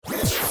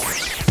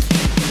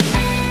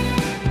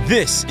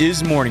This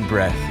is Morning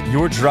Breath,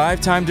 your drive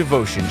time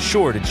devotion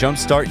sure to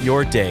jumpstart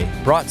your day,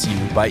 brought to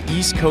you by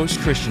East Coast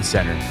Christian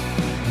Center.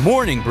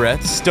 Morning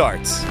Breath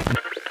starts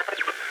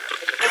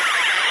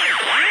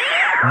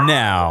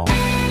now.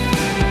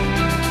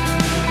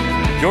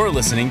 You're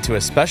listening to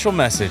a special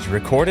message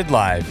recorded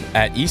live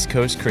at East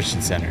Coast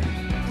Christian Center.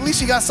 At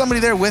least you got somebody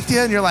there with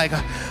you and you're like,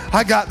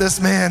 I got this,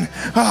 man.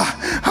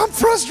 I'm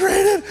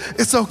frustrated.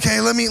 It's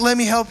okay. Let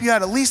me help you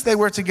out. At least they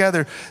were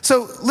together.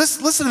 So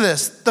listen to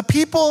this. The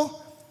people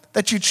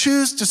that you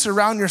choose to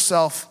surround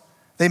yourself,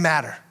 they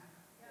matter.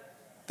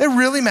 They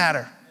really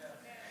matter.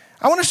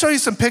 I want to show you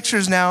some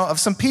pictures now of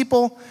some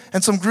people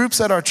and some groups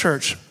at our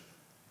church.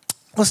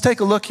 Let's take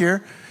a look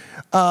here.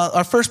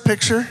 Our first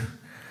picture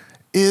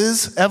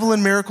is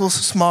Evelyn Miracle's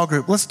small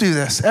group. Let's do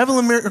this.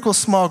 Evelyn Miracle's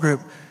small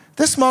group.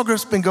 This small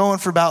group's been going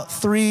for about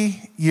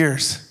 3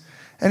 years.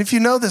 And if you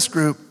know this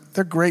group,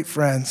 they're great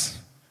friends.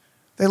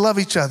 They love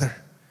each other.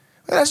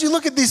 And as you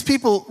look at these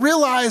people,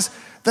 realize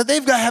that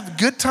they've got to have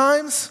good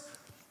times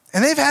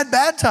and they've had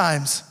bad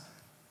times.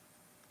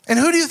 And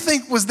who do you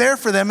think was there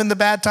for them in the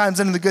bad times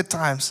and in the good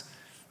times?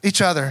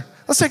 Each other.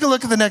 Let's take a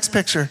look at the next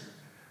picture.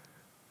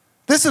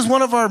 This is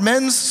one of our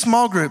men's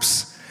small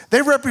groups.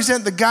 They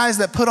represent the guys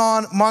that put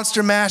on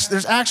Monster Mash.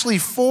 There's actually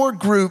 4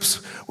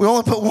 groups. We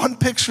only put one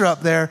picture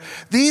up there.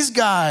 These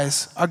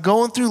guys are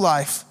going through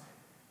life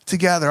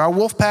together. Our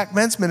Wolfpack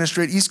Men's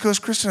Ministry at East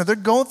Coast Christian, they're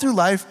going through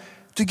life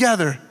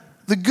together.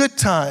 The good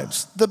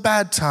times, the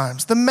bad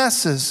times, the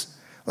messes.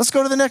 Let's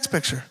go to the next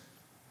picture.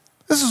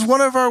 This is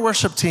one of our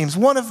worship teams,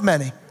 one of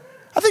many.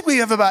 I think we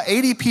have about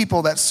 80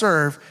 people that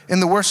serve in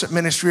the worship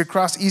ministry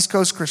across East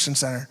Coast Christian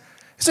Center.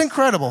 It's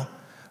incredible.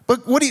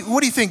 But what do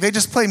you think? They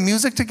just play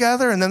music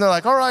together and then they're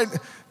like, all right,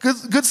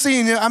 good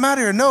seeing you, I'm out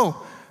of here. No,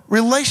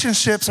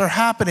 relationships are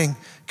happening.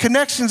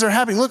 Connections are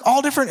happening. Look,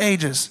 all different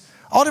ages,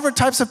 all different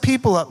types of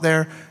people up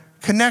there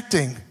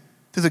connecting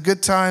through the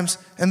good times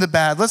and the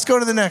bad. Let's go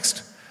to the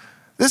next.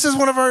 This is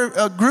one of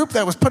our group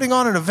that was putting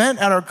on an event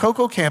at our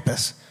Cocoa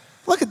campus.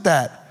 Look at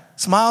that.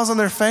 Smiles on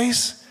their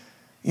face.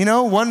 You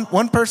know,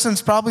 one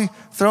person's probably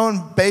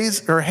throwing bales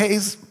of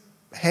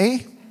hay.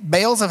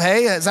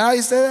 Is that how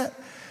you say that?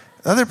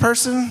 The other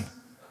person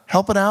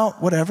helping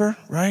out, whatever,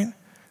 right?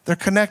 They're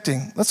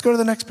connecting. Let's go to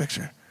the next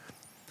picture.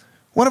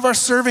 One of our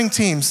serving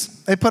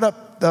teams, they put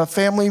up the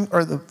family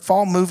or the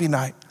fall movie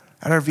night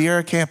at our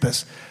Viera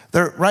campus.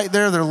 They're right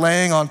there, they're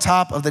laying on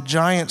top of the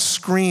giant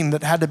screen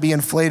that had to be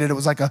inflated. It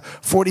was like a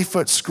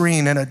 40-foot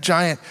screen, and a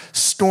giant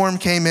storm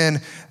came in.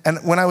 And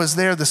when I was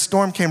there, the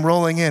storm came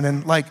rolling in,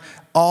 and like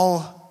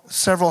all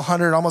several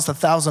hundred, almost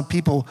 1,000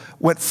 people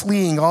went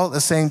fleeing all at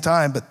the same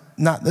time, but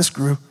not this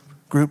group.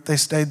 They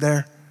stayed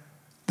there.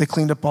 They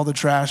cleaned up all the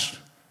trash.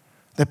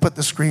 They put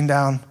the screen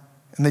down,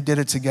 and they did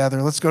it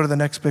together. Let's go to the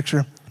next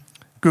picture.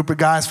 Group of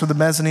guys for the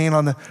mezzanine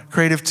on the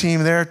creative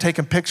team there,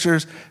 taking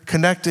pictures,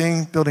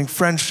 connecting, building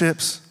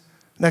friendships.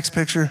 Next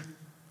picture.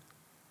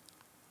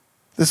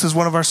 This is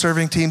one of our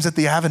serving teams at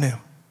the Avenue.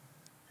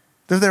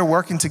 They're there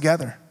working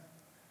together.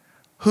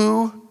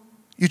 Who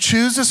you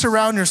choose to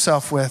surround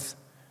yourself with,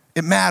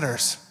 it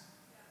matters.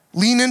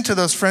 Lean into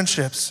those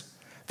friendships.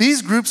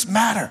 These groups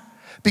matter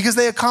because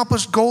they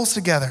accomplish goals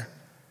together.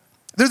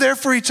 They're there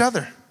for each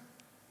other.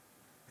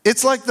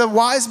 It's like the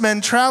wise men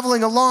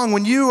traveling along.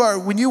 When you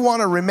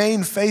want to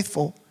remain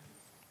faithful,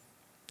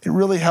 it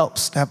really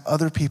helps to have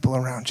other people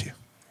around you.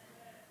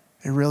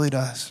 It really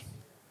does.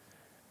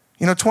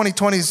 You know,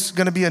 2020 is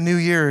going to be a new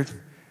year.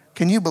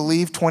 Can you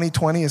believe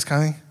 2020 is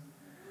coming?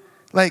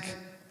 Like,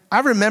 I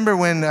remember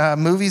when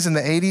movies in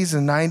the 80s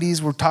and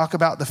 90s would talk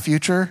about the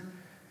future.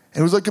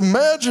 It was like,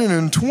 imagine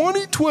in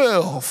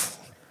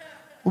 2012,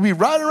 we'll be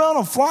riding around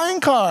on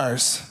flying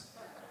cars.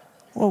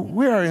 Well,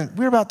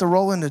 we're about to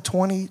roll into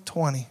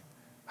 2020.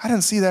 I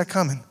didn't see that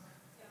coming.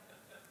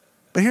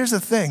 But here's the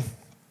thing.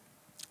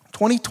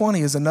 2020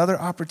 is another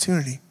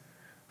opportunity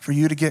for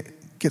you to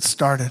get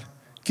started.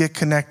 Get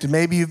connected.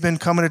 Maybe you've been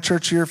coming to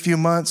church here a few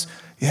months.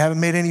 You haven't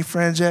made any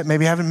friends yet.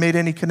 Maybe you haven't made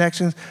any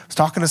connections. I was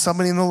talking to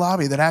somebody in the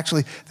lobby that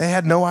actually, they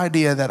had no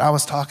idea that I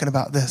was talking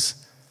about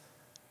this.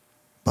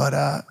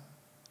 But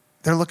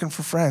they're looking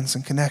for friends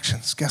and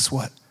connections. Guess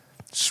what?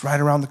 It's right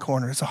around the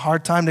corner. It's a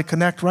hard time to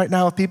connect right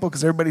now with people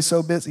because everybody's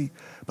so busy.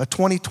 But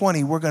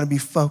 2020, we're going to be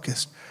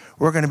focused.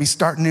 We're going to be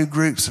starting new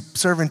groups.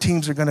 Serving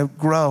teams are going to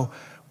grow.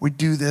 We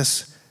do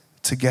this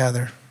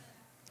together.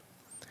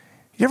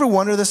 You ever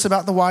wonder this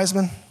about the wise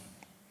men?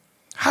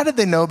 How did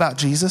they know about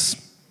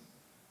Jesus?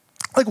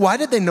 Like, why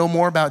did they know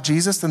more about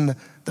Jesus than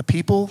the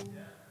people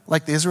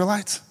like the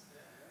Israelites?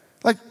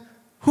 Like,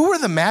 who were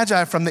the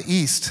magi from the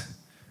east?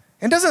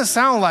 It doesn't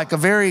sound like a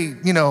very,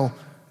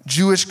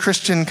 Jewish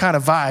Christian kind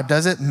of vibe,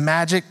 does it?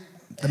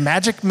 The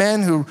magic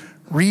men who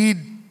read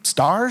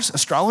stars,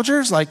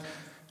 astrologers? Like,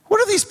 what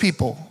are these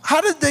people?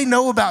 How did they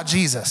know about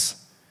Jesus?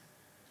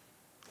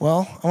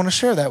 Well, I want to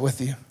share that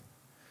with you.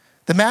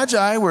 The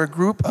Magi were a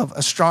group of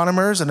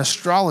astronomers and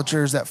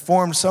astrologers that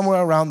formed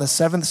somewhere around the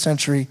 7th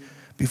century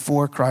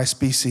before Christ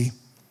BC.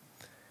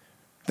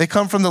 They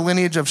come from the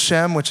lineage of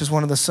Shem, which is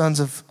one of the sons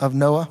of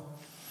Noah.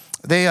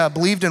 They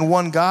believed in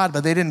one God,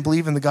 but they didn't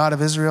believe in the God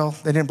of Israel.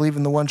 They didn't believe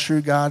in the one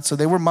true God. So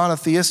they were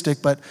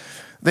monotheistic, but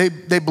they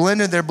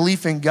blended their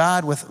belief in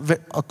God with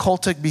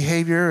occultic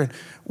behavior and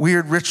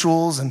weird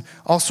rituals and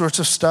all sorts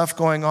of stuff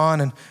going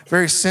on, and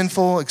very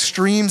sinful,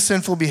 extreme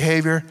sinful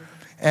behavior.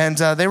 And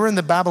they were in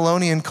the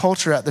Babylonian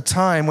culture at the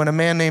time when a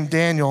man named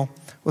Daniel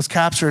was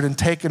captured and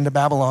taken to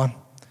Babylon.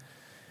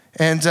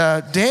 And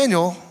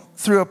Daniel,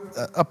 through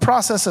a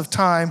process of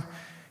time,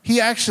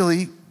 he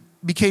actually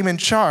became in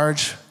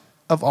charge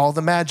of all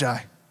the Magi.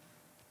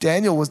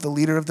 Daniel was the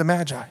leader of the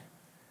Magi.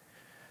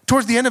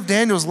 Towards the end of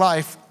Daniel's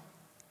life,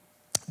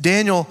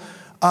 Daniel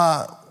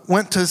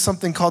went to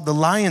something called the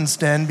lion's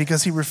den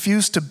because he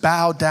refused to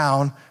bow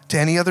down to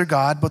any other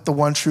god but the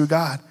one true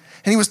God.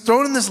 And he was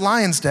thrown in this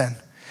lion's den.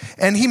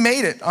 And he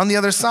made it on the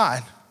other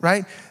side,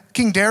 right?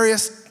 King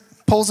Darius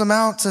pulls him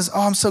out, says,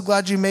 "Oh, I'm so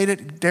glad you made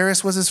it."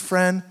 Darius was his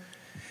friend.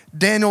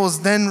 Daniel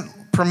was then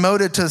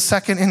promoted to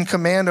second in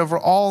command over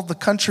all the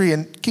country,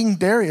 and King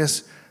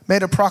Darius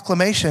made a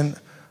proclamation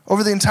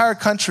over the entire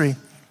country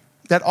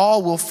that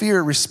all will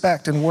fear,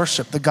 respect, and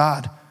worship the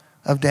God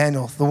of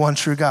Daniel, the one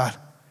true God.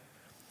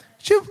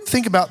 Did you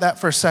think about that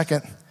for a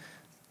second?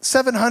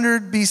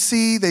 700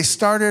 BC, they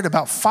started.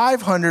 About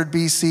 500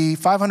 BC,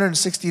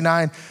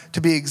 569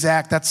 to be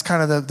exact. That's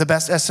kind of the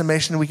best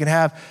estimation we can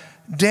have.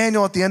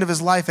 Daniel, at the end of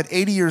his life, at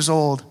 80 years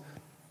old,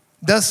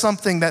 does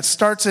something that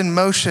starts in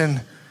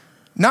motion,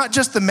 not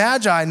just the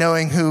Magi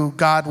knowing who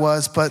God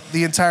was, but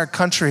the entire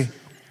country.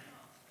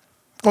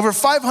 Over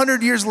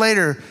 500 years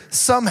later,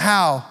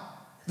 somehow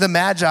the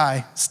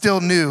Magi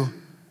still knew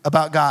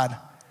about God.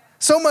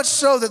 So much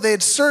so that they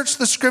had searched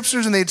the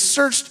scriptures and they had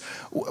searched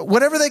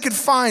whatever they could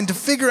find to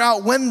figure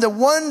out when the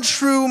one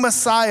true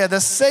Messiah, the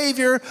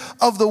Savior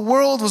of the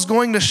world, was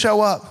going to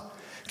show up.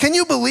 Can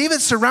you believe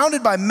it?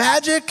 Surrounded by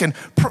magic and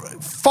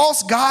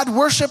false God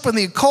worship and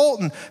the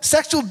occult and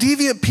sexual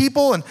deviant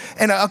people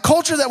and a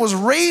culture that was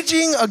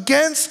raging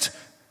against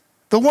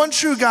the one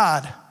true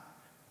God,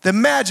 the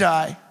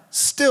Magi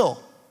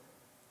still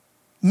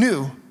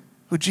knew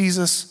who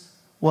Jesus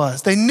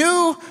was. They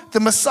knew the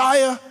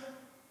Messiah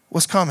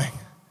was coming.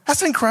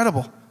 That's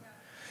incredible.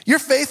 Your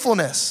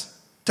faithfulness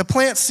to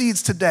plant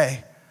seeds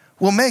today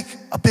will make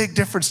a big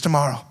difference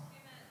tomorrow.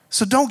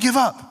 So don't give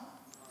up.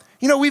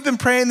 You know, we've been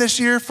praying this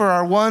year for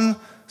our one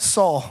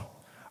soul.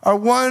 Our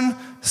one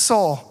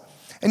soul.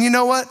 And you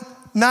know what?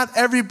 Not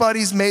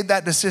everybody's made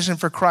that decision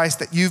for Christ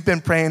that you've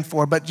been praying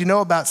for, but you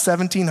know about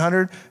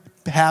 1,700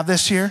 have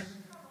this year?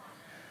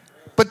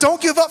 But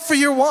don't give up for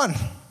your one.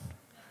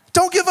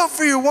 Don't give up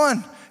for your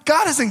one.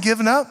 God hasn't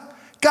given up.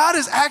 God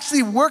is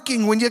actually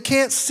working when you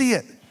can't see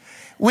it.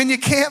 When you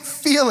can't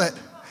feel it,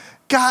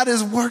 God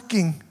is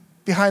working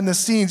behind the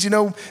scenes. You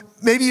know,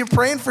 maybe you're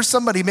praying for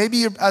somebody.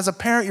 Maybe as a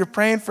parent, you're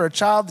praying for a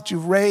child that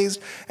you've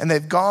raised and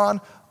they've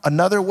gone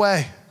another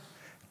way.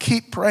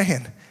 Keep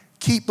praying.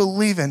 Keep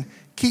believing.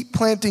 Keep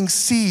planting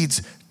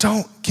seeds.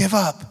 Don't give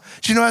up.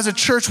 Do you know, as a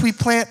church, we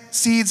plant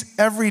seeds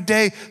every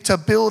day to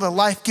build a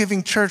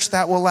life-giving church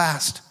that will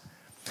last.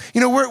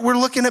 You know, we're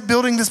looking at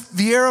building this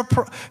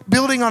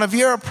building on a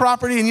Viera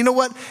property, and you know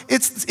what?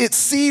 It's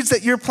seeds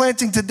that you're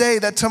planting today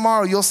that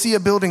tomorrow you'll see a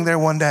building there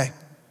one day.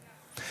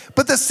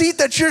 But the seat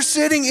that you're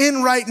sitting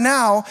in right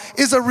now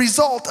is a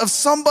result of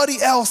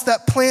somebody else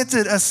that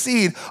planted a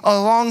seed a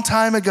long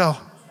time ago.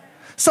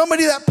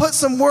 Somebody that put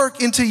some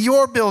work into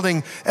your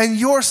building and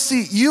your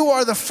seat. You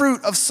are the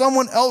fruit of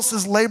someone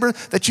else's labor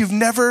that you've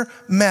never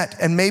met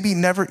and maybe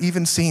never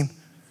even seen.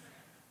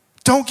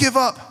 Don't give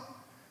up.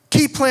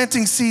 Keep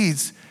planting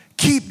seeds.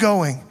 Keep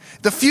going.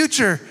 The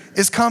future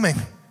is coming,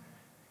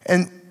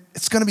 and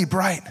it's going to be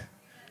bright.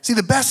 See,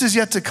 the best is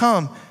yet to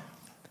come.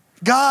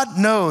 God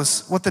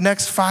knows what the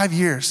next 5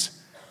 years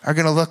are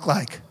going to look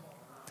like.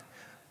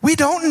 We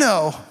don't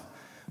know,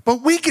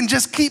 but we can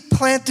just keep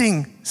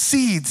planting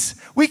seeds.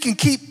 We can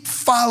keep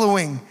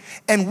following,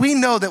 and we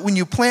know that when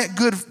you plant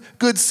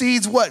good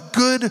seeds, what?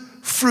 Good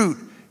fruit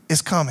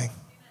is coming.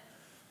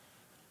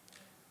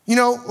 You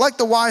know, like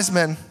the wise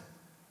men,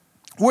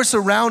 we're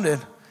surrounded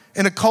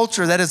in a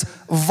culture that is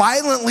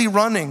violently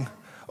running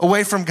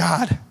away from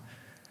God.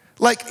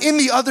 Like in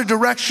the other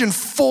direction,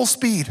 full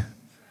speed.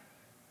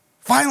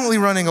 Violently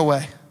running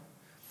away.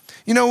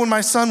 You know, when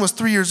my son was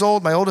 3 years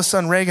old, my oldest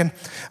son, Reagan,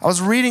 I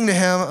was reading to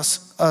him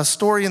a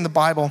story in the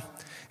Bible.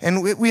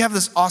 And we have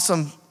this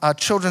awesome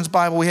children's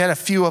Bible. We had a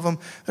few of them.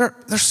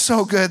 They're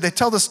so good. They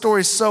tell the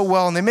stories so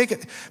well, and they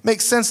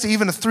make sense to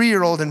even a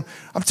 3-year-old. And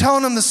I'm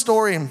telling them the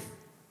story, and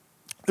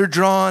they're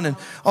drawn and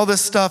all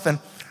this stuff. And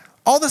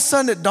all of a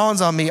sudden it dawns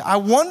on me, I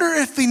wonder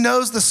if he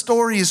knows the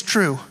story is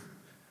true.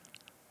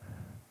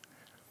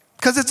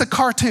 Because it's a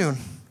cartoon.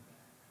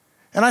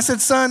 And I said,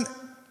 son,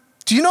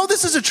 do you know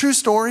this is a true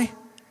story?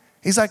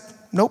 He's like,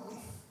 nope.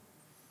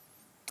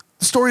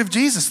 The story of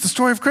Jesus, the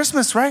story of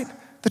Christmas, right?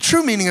 The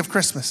true meaning of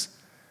Christmas.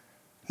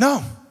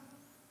 No,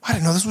 I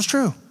didn't know this was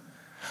true.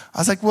 I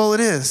was like, well,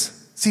 it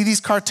is. See, these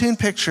cartoon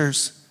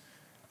pictures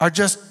are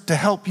just to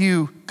help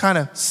you kind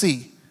of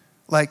see,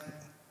 like,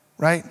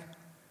 right?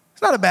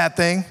 It's not a bad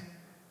thing.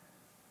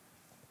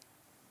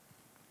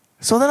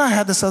 So then I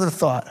had this other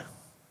thought.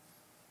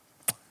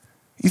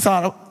 You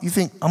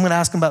think I'm gonna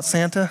ask him about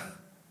Santa?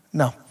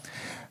 No.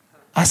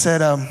 I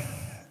said,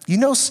 you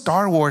know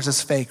Star Wars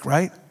is fake,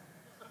 right?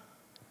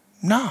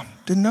 No,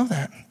 didn't know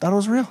that. Thought it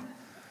was real.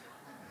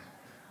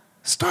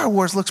 Star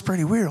Wars looks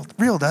pretty real,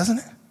 doesn't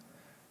it?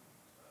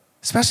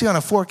 Especially on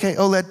a 4K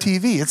OLED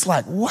TV. It's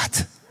like,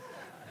 what?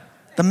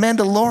 The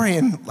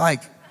Mandalorian,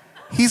 like,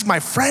 he's my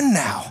friend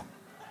now.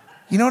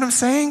 You know what I'm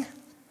saying?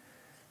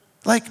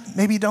 Like,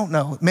 maybe you don't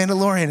know.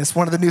 Mandalorian is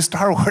one of the new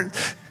Star Wars.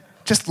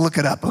 Just look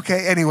it up,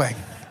 okay? Anyway.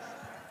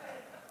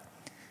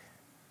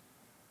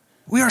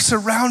 We are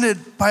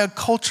surrounded by a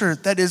culture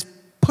that is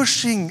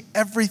pushing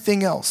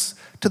everything else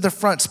to the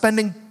front,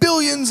 spending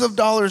billions of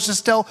dollars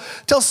to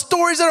tell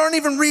stories that aren't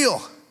even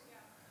real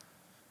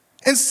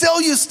and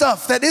sell you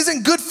stuff that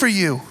isn't good for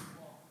you.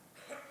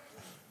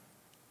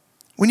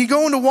 When you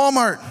go into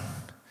Walmart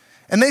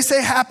and they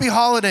say happy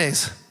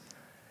holidays,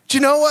 do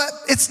you know what?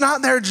 It's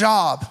not their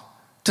job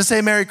to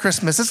say Merry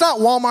Christmas. It's not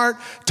Walmart,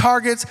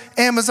 Targets,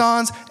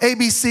 Amazons,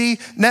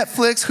 ABC,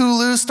 Netflix,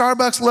 Hulu,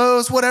 Starbucks,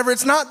 Lowe's, whatever.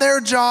 It's not their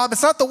job.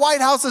 It's not the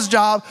White House's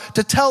job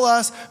to tell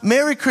us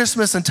Merry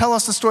Christmas and tell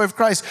us the story of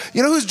Christ.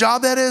 You know whose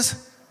job that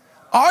is?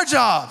 Our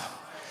job.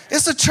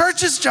 It's the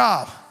church's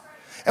job.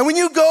 And when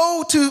you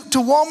go to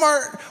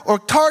Walmart or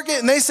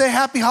Target and they say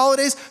happy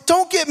holidays,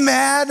 don't get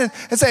mad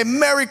and say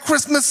Merry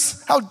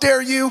Christmas. How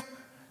dare you?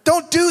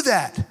 Don't do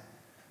that.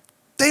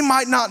 They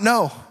might not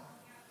know.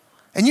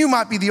 And you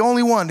might be the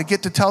only one to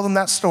get to tell them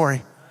that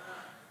story.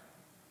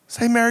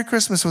 Say Merry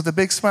Christmas with a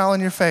big smile on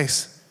your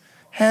face.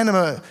 Hand them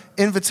an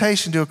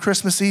invitation to a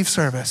Christmas Eve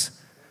service.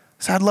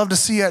 Say, I'd love to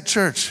see you at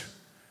church.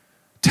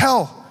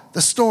 Tell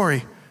the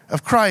story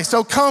of Christ.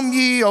 Oh, come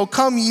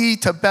ye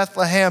to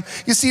Bethlehem.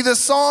 You see, the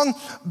song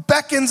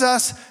beckons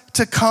us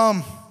to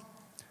come.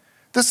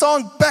 The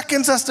song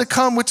beckons us to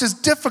come, which is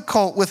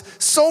difficult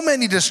with so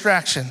many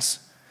distractions.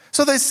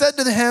 So they said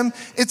to him,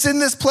 it's in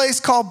this place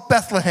called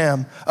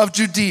Bethlehem of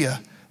Judea.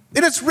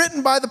 And it's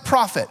written by the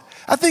prophet.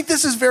 I think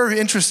this is very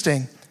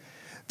interesting.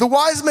 The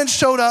wise men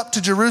showed up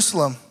to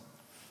Jerusalem.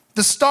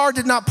 The star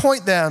did not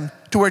point them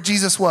to where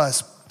Jesus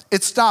was.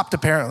 It stopped,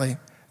 apparently.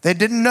 They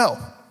didn't know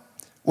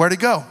where to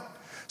go.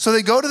 So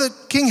they go to the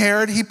King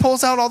Herod. He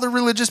pulls out all the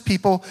religious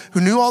people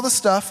who knew all the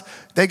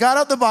stuff. They got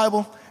out the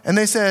Bible and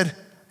they said,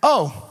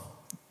 oh,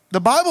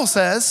 the Bible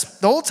says,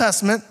 the Old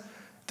Testament,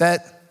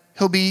 that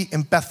he'll be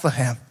in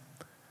Bethlehem.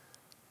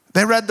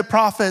 They read the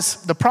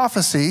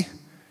prophecy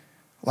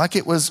like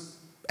it was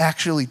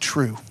actually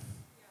true.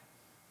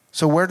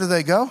 So where do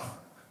they go?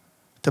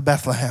 To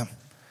Bethlehem.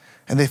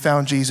 And they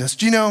found Jesus.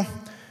 Do you know,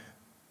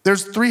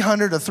 there's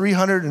 300 to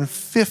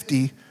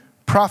 350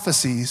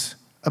 prophecies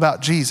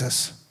about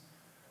Jesus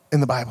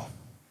in the Bible.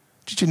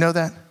 Did you know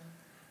that?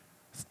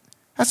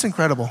 That's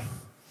incredible.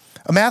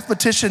 A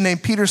mathematician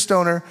named Peter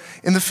Stoner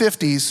in the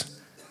 50s,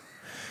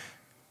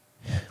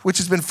 which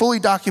has been fully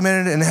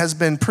documented and has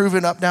been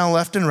proven up, down,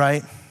 left, and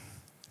right,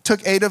 took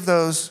 8 of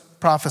those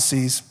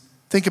prophecies.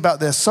 Think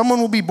about this.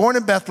 Someone will be born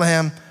in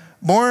Bethlehem,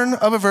 born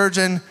of a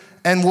virgin,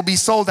 and will be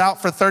sold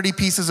out for 30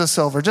 pieces of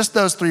silver. Just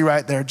those 3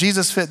 right there.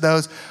 Jesus fit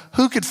those.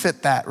 Who could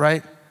fit that,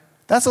 right?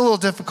 That's a little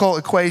difficult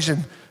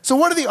equation. So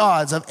what are the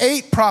odds of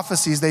 8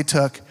 prophecies they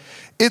took?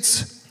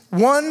 It's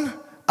 1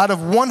 out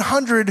of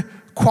 100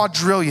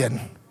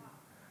 quadrillion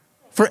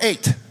for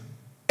 8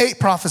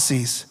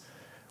 prophecies.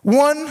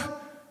 1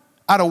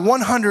 out of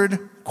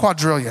 100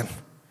 quadrillion.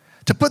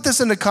 To put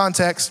this into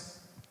context,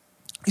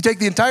 you take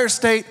the entire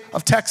state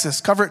of Texas,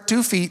 cover it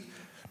 2 feet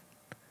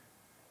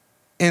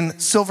in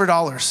silver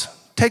dollars.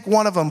 Take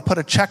one of them, put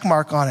a check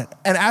mark on it,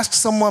 and ask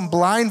someone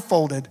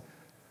blindfolded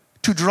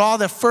to draw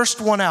the first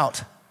one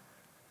out.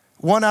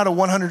 1 out of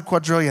 100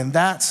 quadrillion.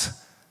 That's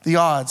the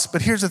odds.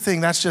 But here's the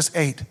thing, that's just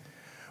 8.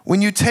 When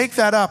you take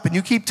that up and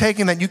you keep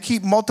taking that, you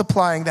keep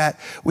multiplying that,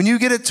 when you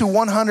get it to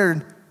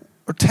 100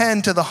 or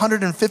 10 to the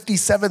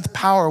 157th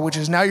power, which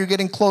is now you're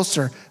getting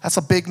closer, that's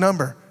a big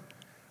number,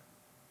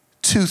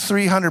 to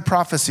 300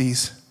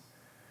 prophecies,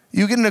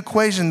 you get an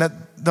equation that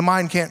the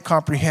mind can't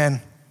comprehend.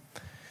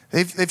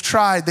 They've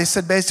tried. They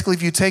said basically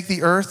if you take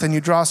the earth and you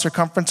draw a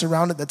circumference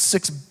around it that's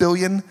 6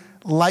 billion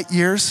light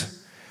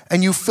years,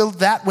 and you fill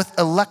that with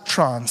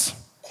electrons,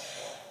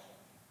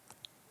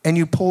 and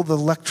you pull the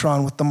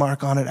electron with the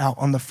mark on it out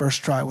on the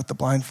first try with the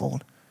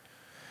blindfold.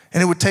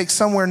 And it would take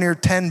somewhere near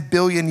 10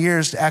 billion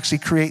years to actually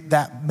create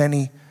that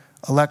many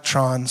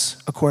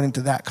electrons according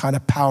to that kind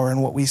of power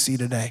and what we see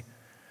today.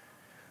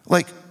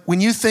 Like, when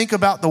you think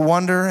about the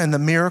wonder and the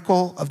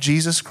miracle of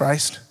Jesus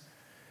Christ,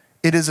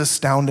 it is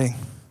astounding.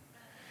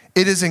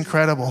 It is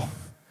incredible.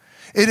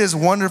 It is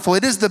wonderful.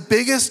 It is the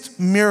biggest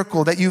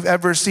miracle that you've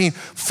ever seen,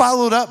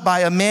 followed up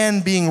by a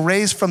man being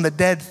raised from the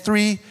dead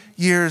 3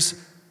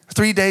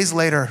 days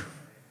later.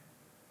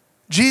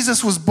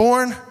 Jesus was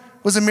born,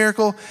 was a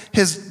miracle.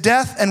 His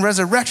death and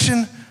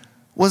resurrection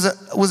was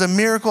a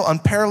miracle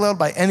unparalleled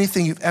by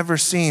anything you've ever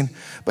seen.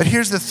 But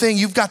here's the thing,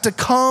 you've got to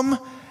come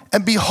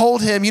and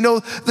behold him. You know,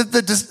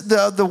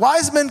 the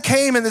wise men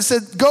came and they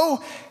said,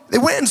 go. They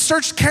went and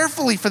searched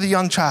carefully for the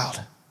young child.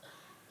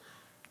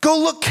 Go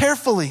look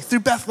carefully through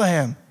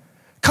Bethlehem.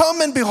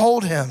 Come and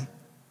behold him.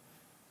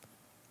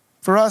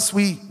 For us,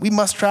 we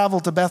must travel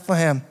to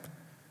Bethlehem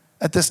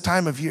at this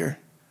time of year.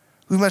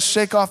 We must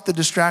shake off the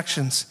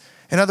distractions.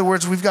 In other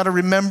words, we've got to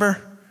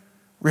remember,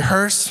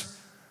 rehearse,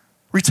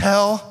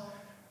 retell,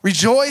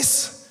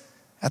 rejoice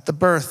at the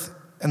birth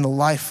and the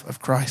life of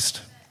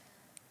Christ.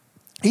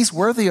 He's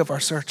worthy of our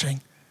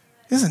searching,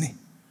 isn't he?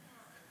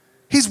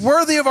 He's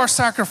worthy of our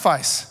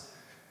sacrifice.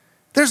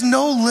 There's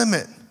no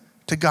limit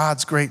to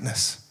God's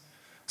greatness.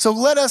 So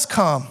let us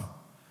come.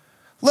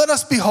 Let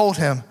us behold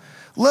him.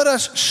 Let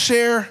us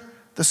share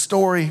the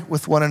story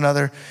with one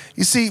another.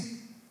 You see,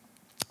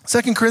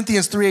 2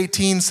 Corinthians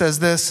 3:18 says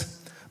this,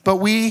 but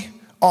we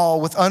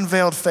all with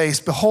unveiled face,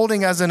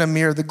 beholding as in a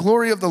mirror the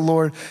glory of the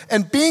Lord,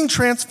 and being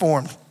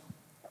transformed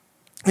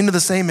into the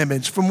same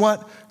image, from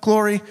what?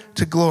 Glory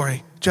to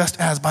glory, just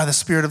as by the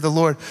Spirit of the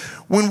Lord.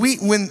 When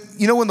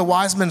the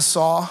wise men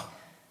saw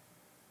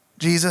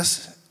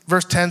Jesus,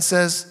 verse 10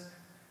 says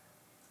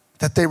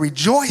that they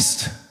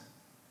rejoiced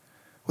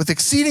with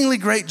exceedingly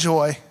great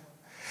joy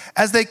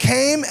as they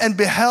came and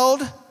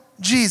beheld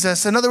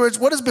Jesus. In other words,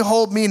 what does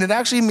behold mean? It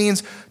actually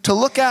means to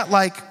look at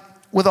like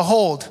with a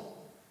hold.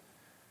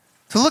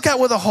 To look at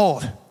with a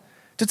hold.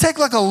 To take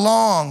like a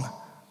long,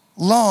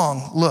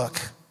 long look.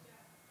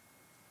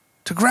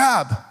 To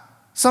grab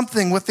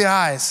something with the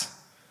eyes.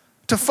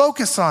 To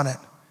focus on it.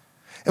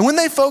 And when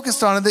they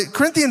focused on it, the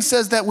Corinthians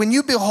says that when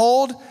you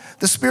behold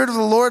the Spirit of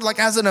the Lord like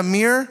as in a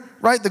mirror,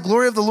 right? The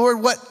glory of the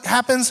Lord, what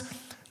happens?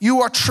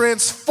 You are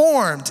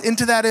transformed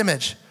into that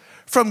image.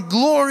 From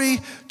glory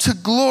to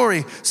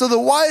glory. So the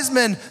wise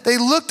men, they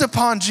looked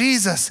upon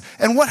Jesus,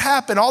 and what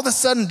happened? All of a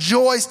sudden,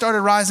 joy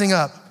started rising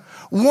up.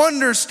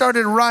 Wonder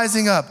started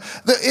rising up.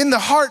 In the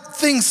heart,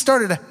 things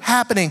started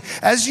happening.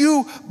 As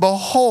you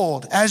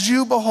behold,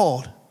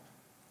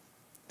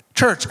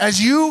 church, as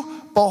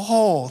you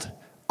behold,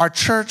 our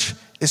church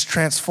is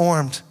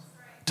transformed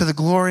to the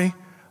glory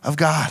of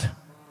God.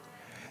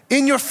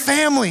 In your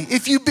family,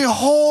 if you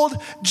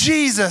behold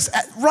Jesus,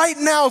 right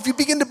now, if you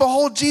begin to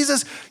behold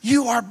Jesus,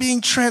 you are being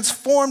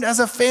transformed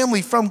as a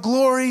family from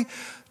glory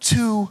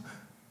to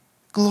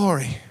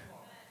glory.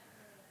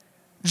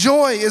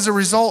 Joy is a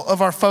result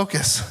of our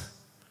focus.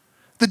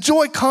 The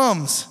joy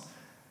comes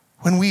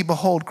when we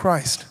behold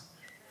Christ.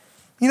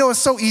 You know, it's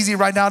so easy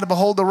right now to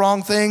behold the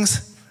wrong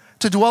things,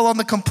 to dwell on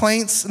the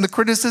complaints and the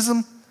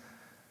criticism,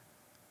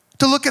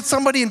 to look at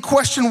somebody and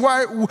question,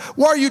 why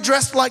are you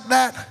dressed like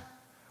that?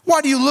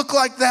 Why do you look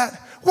like that?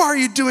 Why are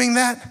you doing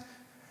that?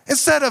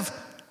 Instead of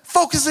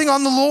focusing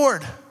on the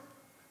Lord.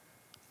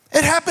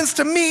 It happens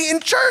to me in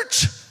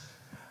church.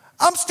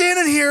 I'm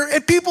standing here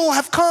and people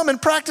have come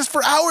and practiced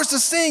for hours to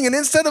sing, and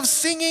instead of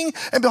singing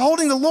and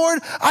beholding the Lord,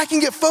 I can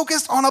get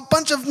focused on a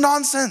bunch of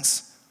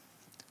nonsense.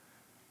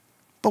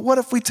 But what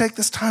if we take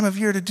this time of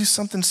year to do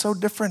something so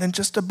different and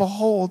just to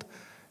behold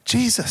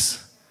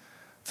Jesus,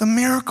 the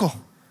miracle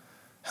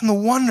and the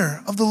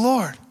wonder of the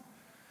Lord?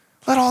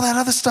 Let all that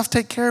other stuff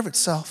take care of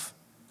itself.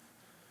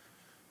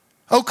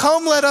 Oh,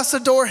 come, let us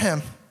adore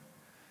him.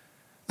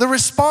 The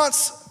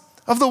response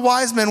of the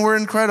wise men were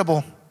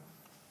incredible.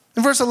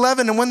 In verse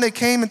 11, and when they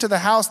came into the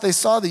house, they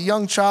saw the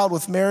young child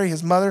with Mary,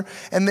 his mother,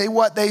 and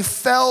they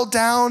fell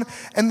down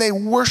and they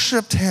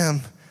worshiped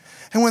him.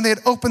 And when they had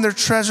opened their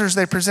treasures,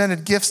 they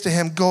presented gifts to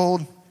him,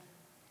 gold,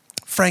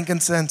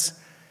 frankincense,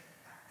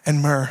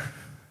 and myrrh.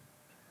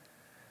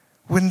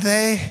 When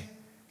they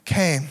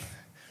came,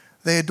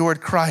 they adored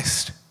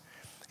Christ.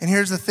 And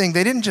here's the thing,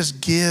 they didn't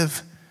just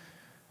give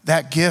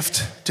that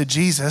gift to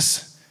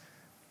Jesus.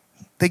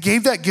 They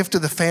gave that gift to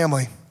the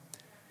family.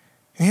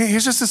 And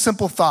here's just a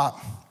simple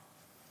thought.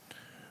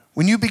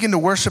 When you begin to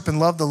worship and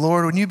love the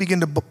Lord, when you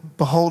begin to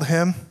behold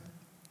him,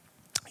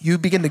 you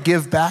begin to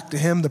give back to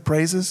him the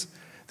praises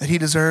that he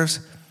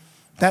deserves,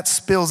 that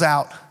spills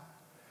out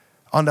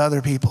onto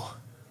other people.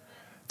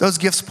 Those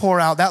gifts pour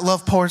out, that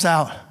love pours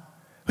out.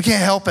 We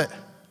can't help it.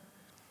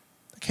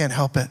 I can't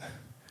help it.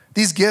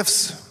 These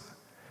gifts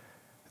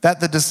that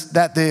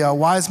the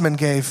wise men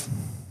gave,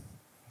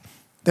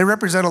 they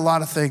represent a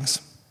lot of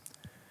things.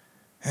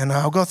 And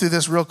I'll go through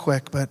this real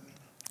quick, but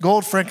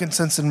gold,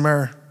 frankincense, and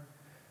myrrh.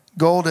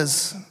 Gold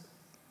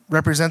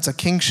represents a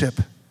kingship.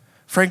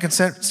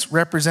 Frankincense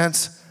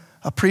represents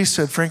a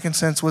priesthood.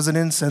 Frankincense was an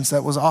incense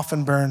that was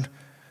often burned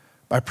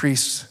by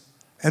priests.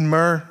 And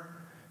myrrh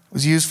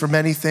was used for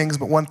many things,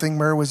 but one thing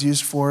myrrh was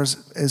used for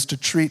is to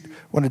treat,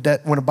 when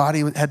a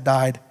body had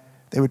died,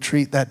 they would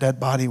treat that dead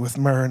body with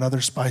myrrh and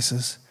other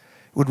spices.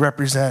 It would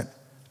represent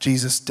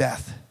Jesus'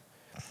 death.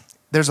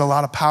 There's a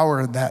lot of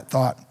power in that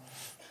thought.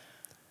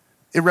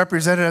 It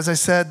represented, as I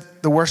said,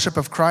 the worship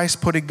of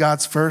Christ, putting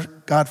God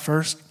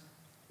first.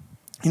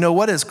 You know,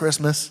 what is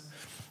Christmas?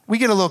 We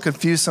get a little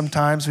confused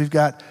sometimes. We've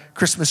got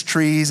Christmas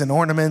trees and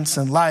ornaments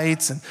and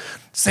lights and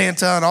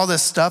Santa and all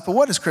this stuff, but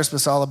what is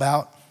Christmas all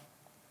about?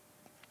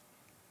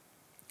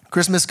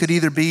 Christmas could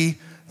either be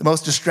the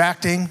most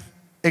distracting,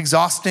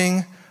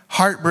 exhausting,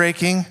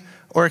 heartbreaking,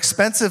 or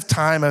expensive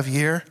time of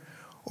year,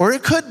 or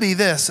it could be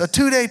this, a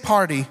 2-day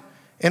party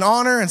in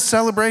honor and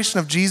celebration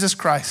of Jesus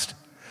Christ,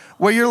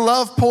 where your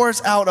love pours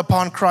out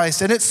upon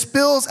Christ and it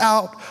spills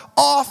out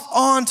off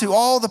onto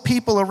all the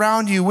people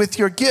around you with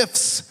your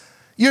gifts,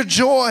 your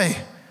joy,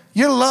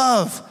 your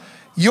love,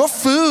 your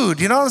food.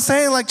 You know what I'm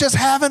saying? Like just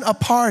having a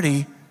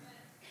party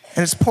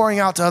and it's pouring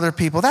out to other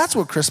people. That's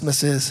what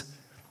Christmas is.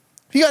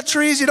 If you got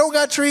trees, you don't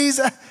got trees,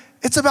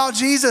 it's about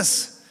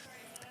Jesus.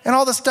 And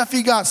all the stuff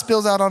you got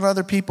spills out on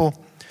other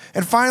people.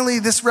 And finally,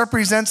 this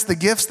represents the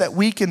gifts that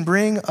we can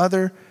bring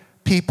other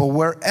people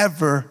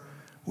wherever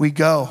we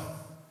go.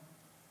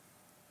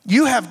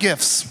 You have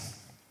gifts.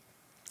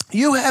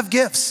 You have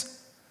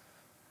gifts.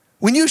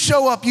 When you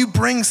show up, you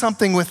bring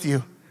something with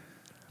you.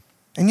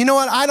 And you know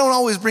what? I don't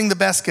always bring the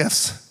best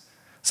gifts.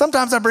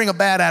 Sometimes I bring a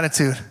bad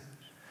attitude.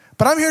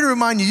 But I'm here to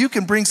remind you, you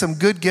can bring some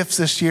good gifts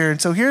this year.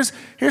 And so here's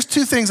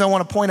two things I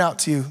want to point out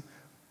to you.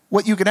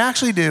 What you can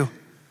actually do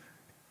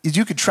is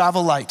you could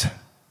travel light.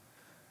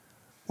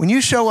 When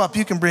you show up,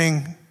 you can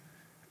bring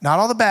not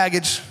all the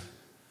baggage,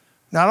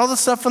 not all the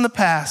stuff from the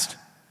past,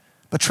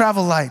 but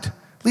travel light.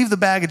 Leave the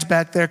baggage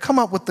back there. Come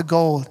up with the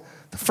gold,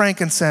 the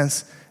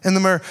frankincense, and the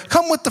myrrh.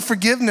 Come with the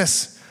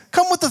forgiveness.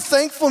 Come with the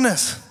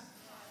thankfulness.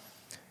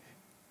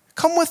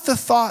 Come with the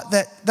thought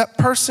that that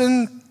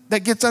person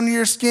that gets under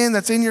your skin,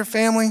 that's in your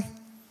family,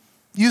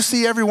 you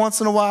see every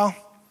once in a while.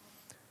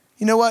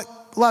 You know what?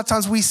 A lot of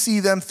times we see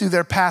them through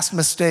their past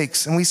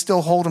mistakes and we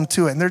still hold them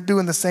to it, and they're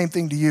doing the same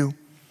thing to you.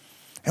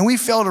 And we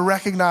fail to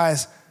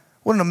recognize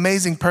what an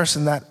amazing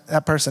person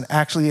that person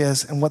actually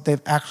is and what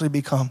they've actually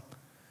become.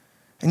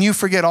 And you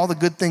forget all the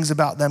good things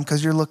about them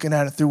because you're looking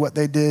at it through what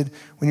they did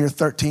when you're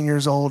 13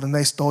 years old and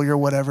they stole your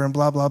whatever and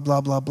blah, blah,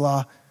 blah, blah,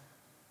 blah.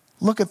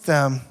 Look at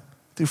them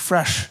through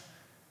fresh,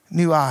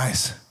 new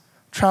eyes.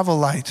 Travel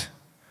light,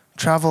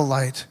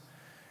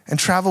 and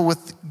travel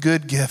with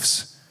good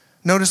gifts.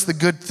 Notice the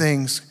good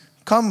things.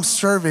 Come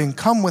serving,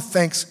 come with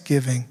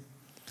thanksgiving.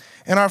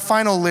 And our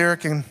final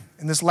lyric, and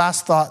this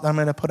last thought that I'm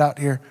going to put out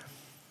here,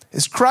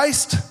 is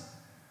Christ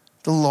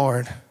the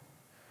Lord.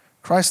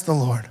 Christ the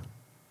Lord.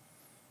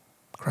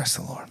 Christ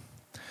the Lord.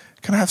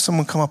 Can I have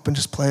someone come up and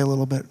just play a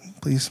little bit,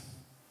 please?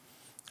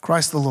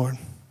 Christ the Lord.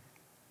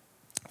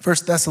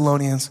 1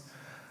 Thessalonians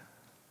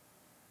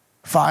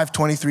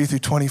 5:23 through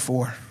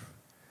 24.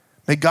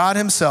 May God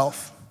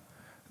himself,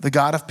 the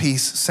God of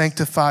peace,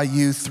 sanctify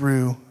you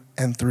through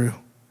and through.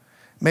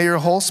 May your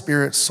whole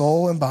spirit,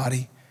 soul, and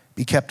body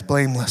be kept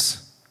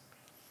blameless.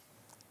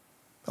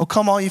 Oh,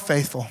 come all you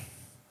faithful,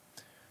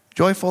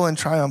 joyful and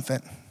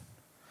triumphant.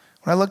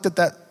 When I looked at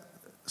that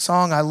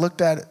song, I looked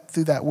at it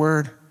through that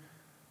word,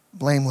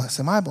 blameless.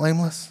 Am I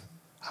blameless?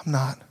 I'm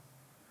not.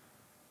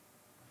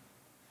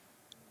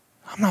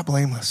 I'm not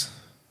blameless.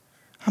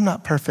 I'm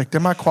not perfect.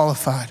 Am I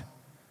qualified?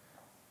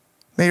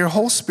 May your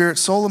whole spirit,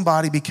 soul, and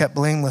body be kept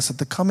blameless at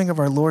the coming of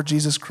our Lord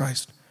Jesus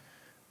Christ.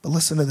 But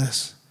listen to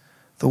this.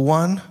 The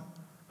one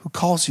who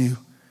calls you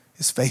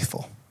is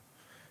faithful,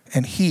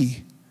 and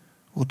he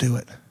will do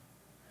it.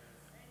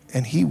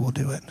 And he will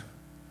do it.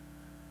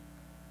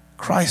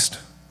 Christ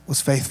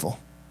was faithful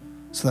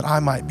so that I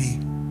might be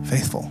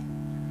faithful.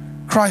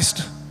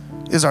 Christ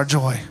is our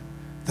joy,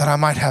 that I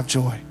might have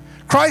joy.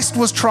 Christ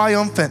was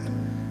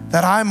triumphant,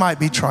 that I might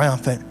be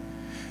triumphant.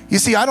 You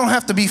see, I don't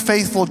have to be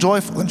faithful,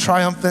 joyful, and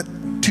triumphant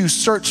to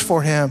search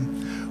for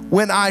him.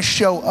 When I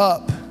show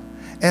up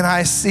and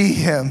I see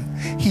him,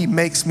 he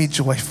makes me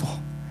joyful.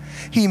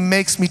 He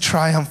makes me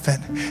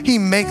triumphant. He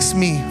makes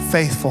me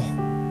faithful.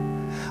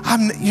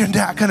 You're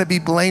not going to be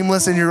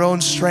blameless in your own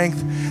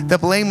strength. The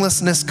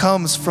blamelessness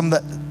comes from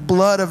the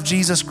blood of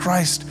Jesus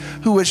Christ,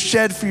 who was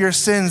shed for your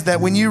sins, that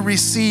when you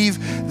receive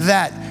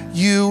that,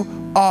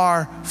 you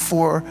are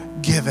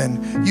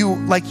forgiven.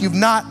 You've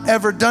not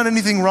ever done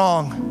anything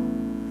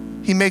wrong.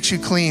 He makes you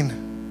clean.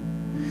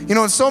 You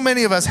know, and so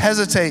many of us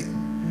hesitate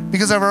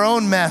because of our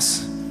own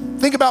mess.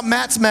 Think about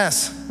Matt's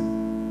mess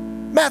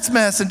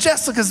and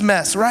Jessica's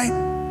mess, right?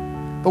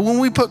 But when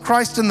we put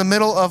Christ in the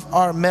middle of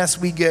our mess,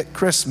 we get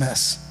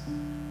Christmas.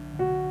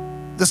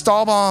 The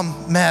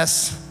Stahlbaum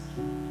mess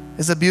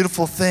is a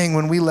beautiful thing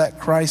when we let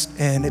Christ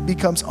in. It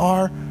becomes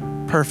our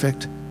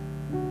perfect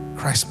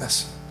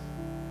Christmas.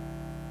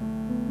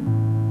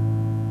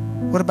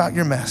 What about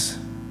your mess?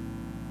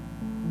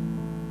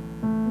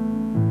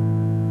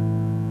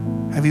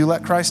 Have you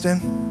let Christ in?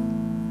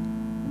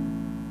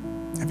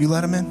 Have you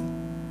let him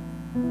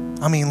in?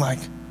 I mean, like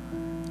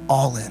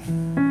all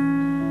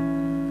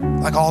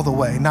in. Like all the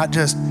way. Not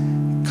just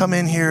come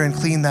in here and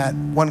clean that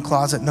one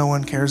closet no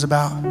one cares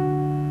about.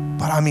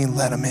 But I mean,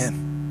 let him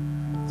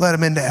in. Let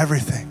him into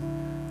everything.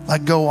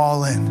 Like go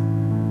all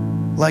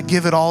in. Like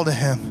give it all to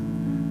him.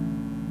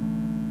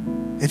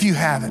 If you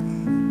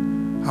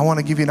haven't, I want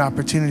to give you an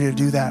opportunity to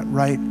do that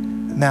right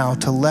now,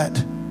 to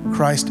let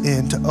Christ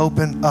in, to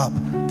open up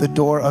the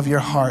door of your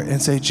heart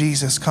and say,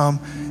 Jesus, come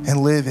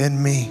and live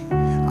in me.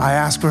 I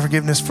ask for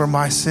forgiveness for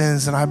my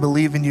sins, and I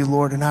believe in you,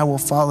 Lord, and I will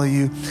follow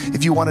you.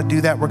 If you want to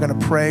do that, we're going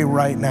to pray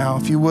right now.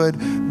 If you would,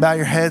 bow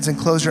your heads and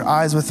close your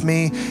eyes with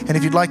me. And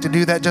if you'd like to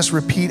do that, just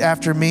repeat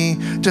after me.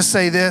 Just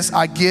say this: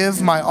 I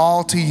give my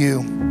all to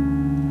you.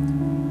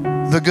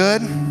 The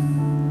good,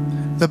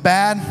 the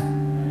bad,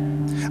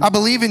 I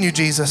believe in you,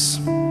 Jesus.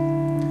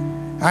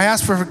 I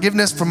ask for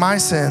forgiveness for my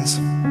sins.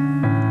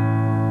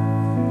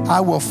 I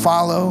will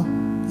follow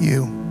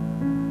you.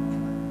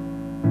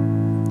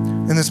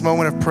 In this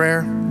moment of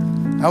prayer,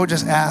 I would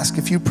just ask,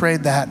 if you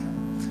prayed that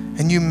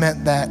and you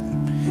meant that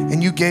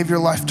and you gave your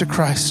life to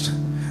Christ,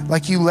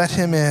 like you let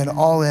him in,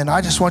 all in, I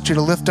just want you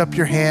to lift up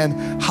your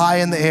hand high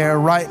in the air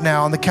right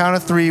now on the count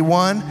of 3.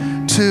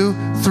 1, 2,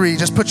 3.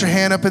 Just put your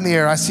hand up in the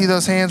air. I see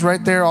those hands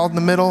right there, all in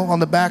the middle, on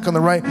the back, on the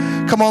right.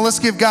 Come on, let's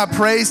give God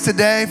praise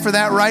today for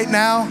that right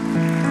now.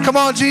 Come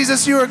on,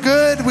 Jesus, you are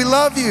good. We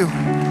love you.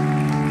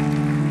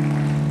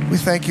 We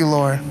thank you,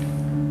 Lord.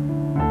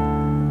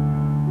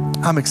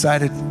 I'm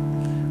excited.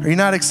 Are you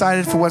not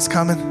excited for what's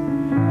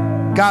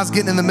coming? God's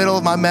getting in the middle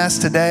of my mess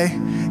today,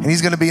 and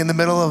he's going to be in the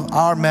middle of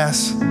our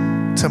mess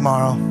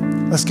tomorrow.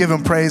 Let's give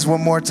him praise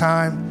one more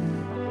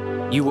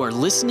time. You are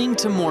listening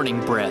to Morning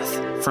Breath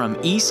from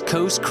East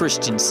Coast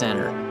Christian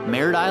Center,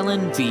 Merritt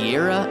Island,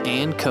 Vieira,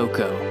 and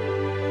Cocoa.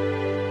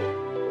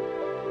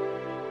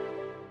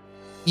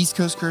 East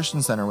Coast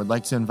Christian Center would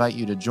like to invite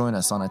you to join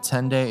us on a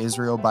 10-day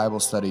Israel Bible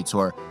study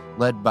tour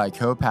led by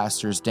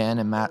co-pastors Dan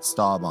and Matt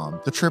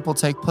Stahlbaum. The trip will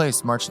take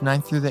place March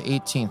 9th through the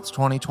 18th,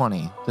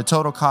 2020. The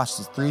total cost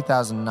is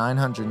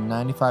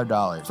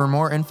 $3,995. For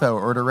more info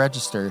or to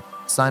register,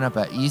 sign up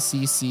at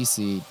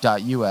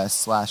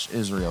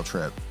eccc.us/Israel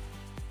trip.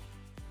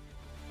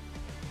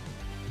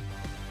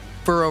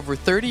 For over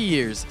 30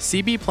 years,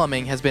 CB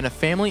Plumbing has been a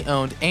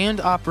family-owned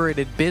and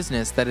operated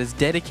business that is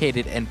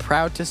dedicated and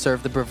proud to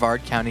serve the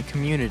Brevard County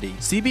community.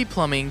 CB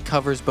Plumbing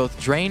covers both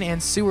drain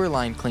and sewer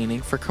line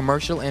cleaning for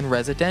commercial and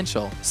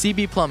residential.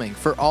 CB Plumbing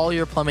for all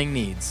your plumbing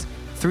needs.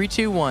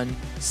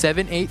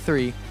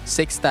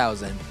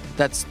 321-783-6000.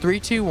 That's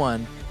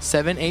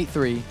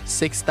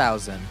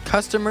 321-783-6000.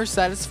 Customer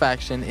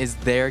satisfaction is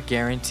their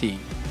guarantee.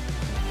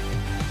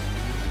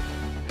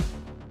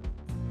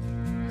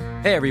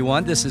 Hey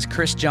everyone, this is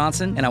Chris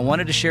Johnson, and I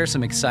wanted to share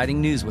some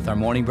exciting news with our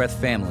Morning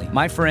Breath family.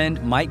 My friend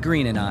Mike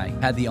Green and I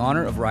had the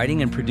honor of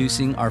writing and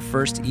producing our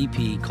first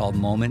EP called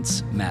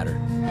Moments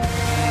Matter.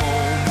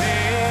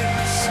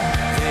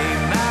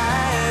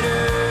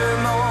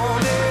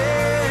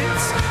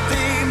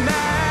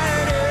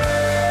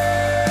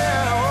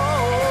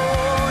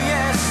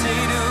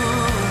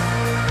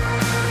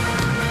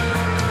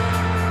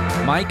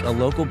 Mike, a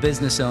local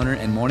business owner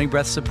and Morning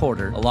Breath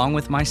supporter, along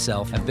with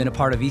myself, have been a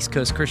part of East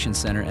Coast Christian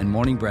Center and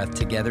Morning Breath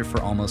together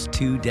for almost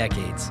 2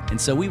 decades. And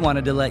so we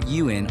wanted to let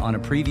you in on a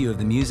preview of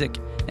the music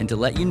and to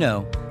let you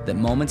know that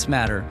Moments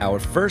Matter, our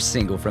first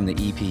single from the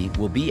EP,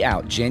 will be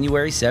out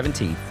January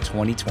 17th,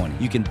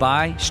 2020. You can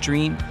buy,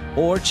 stream,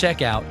 or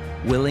check out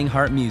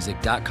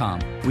willingheartmusic.com.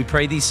 We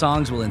pray these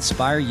songs will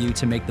inspire you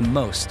to make the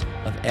most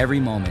of every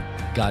moment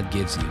God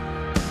gives you.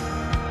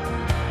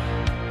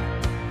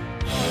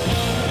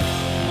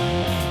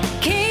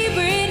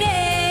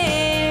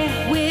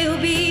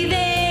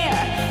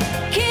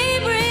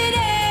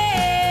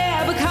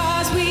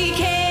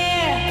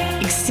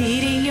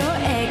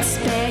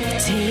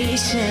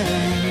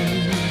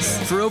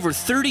 For over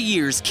 30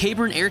 years,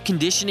 Cabron Air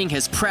Conditioning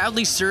has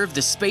proudly served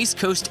the Space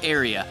Coast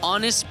area.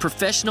 Honest,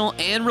 professional,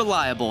 and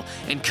reliable,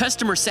 and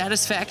customer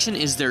satisfaction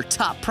is their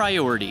top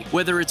priority.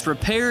 Whether it's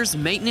repairs,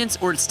 maintenance,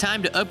 or it's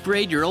time to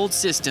upgrade your old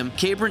system,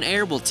 Cabron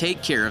Air will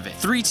take care of it.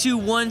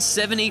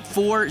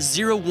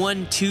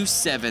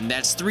 321-784-0127.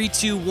 That's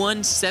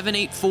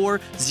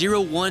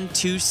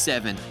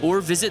 321-784-0127.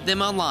 Or visit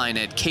them online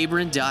at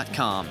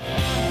cabron.com.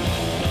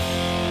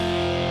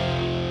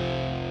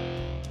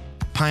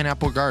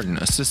 Pineapple Garden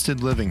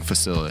Assisted Living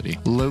Facility,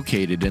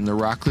 located in the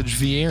Rockledge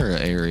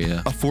Vieira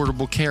area.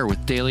 Affordable care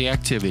with daily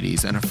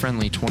activities and a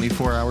friendly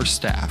 24-hour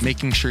staff,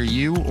 making sure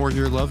you or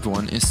your loved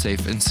one is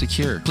safe and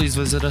secure. Please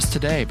visit us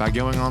today by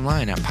going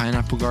online at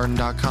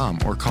pineapplegarden.com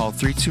or call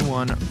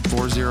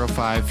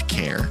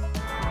 321-405-CARE.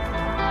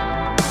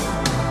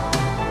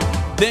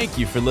 Thank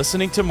you for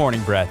listening to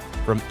Morning Breath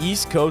from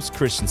East Coast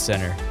Christian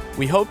Center.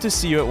 We hope to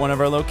see you at one of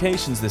our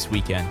locations this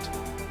weekend.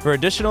 For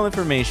additional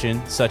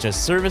information, such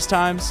as service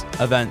times,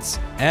 events,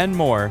 and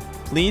more,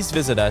 please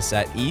visit us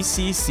at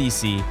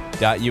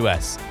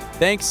eccc.us.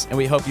 Thanks, and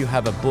we hope you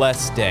have a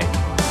blessed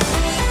day.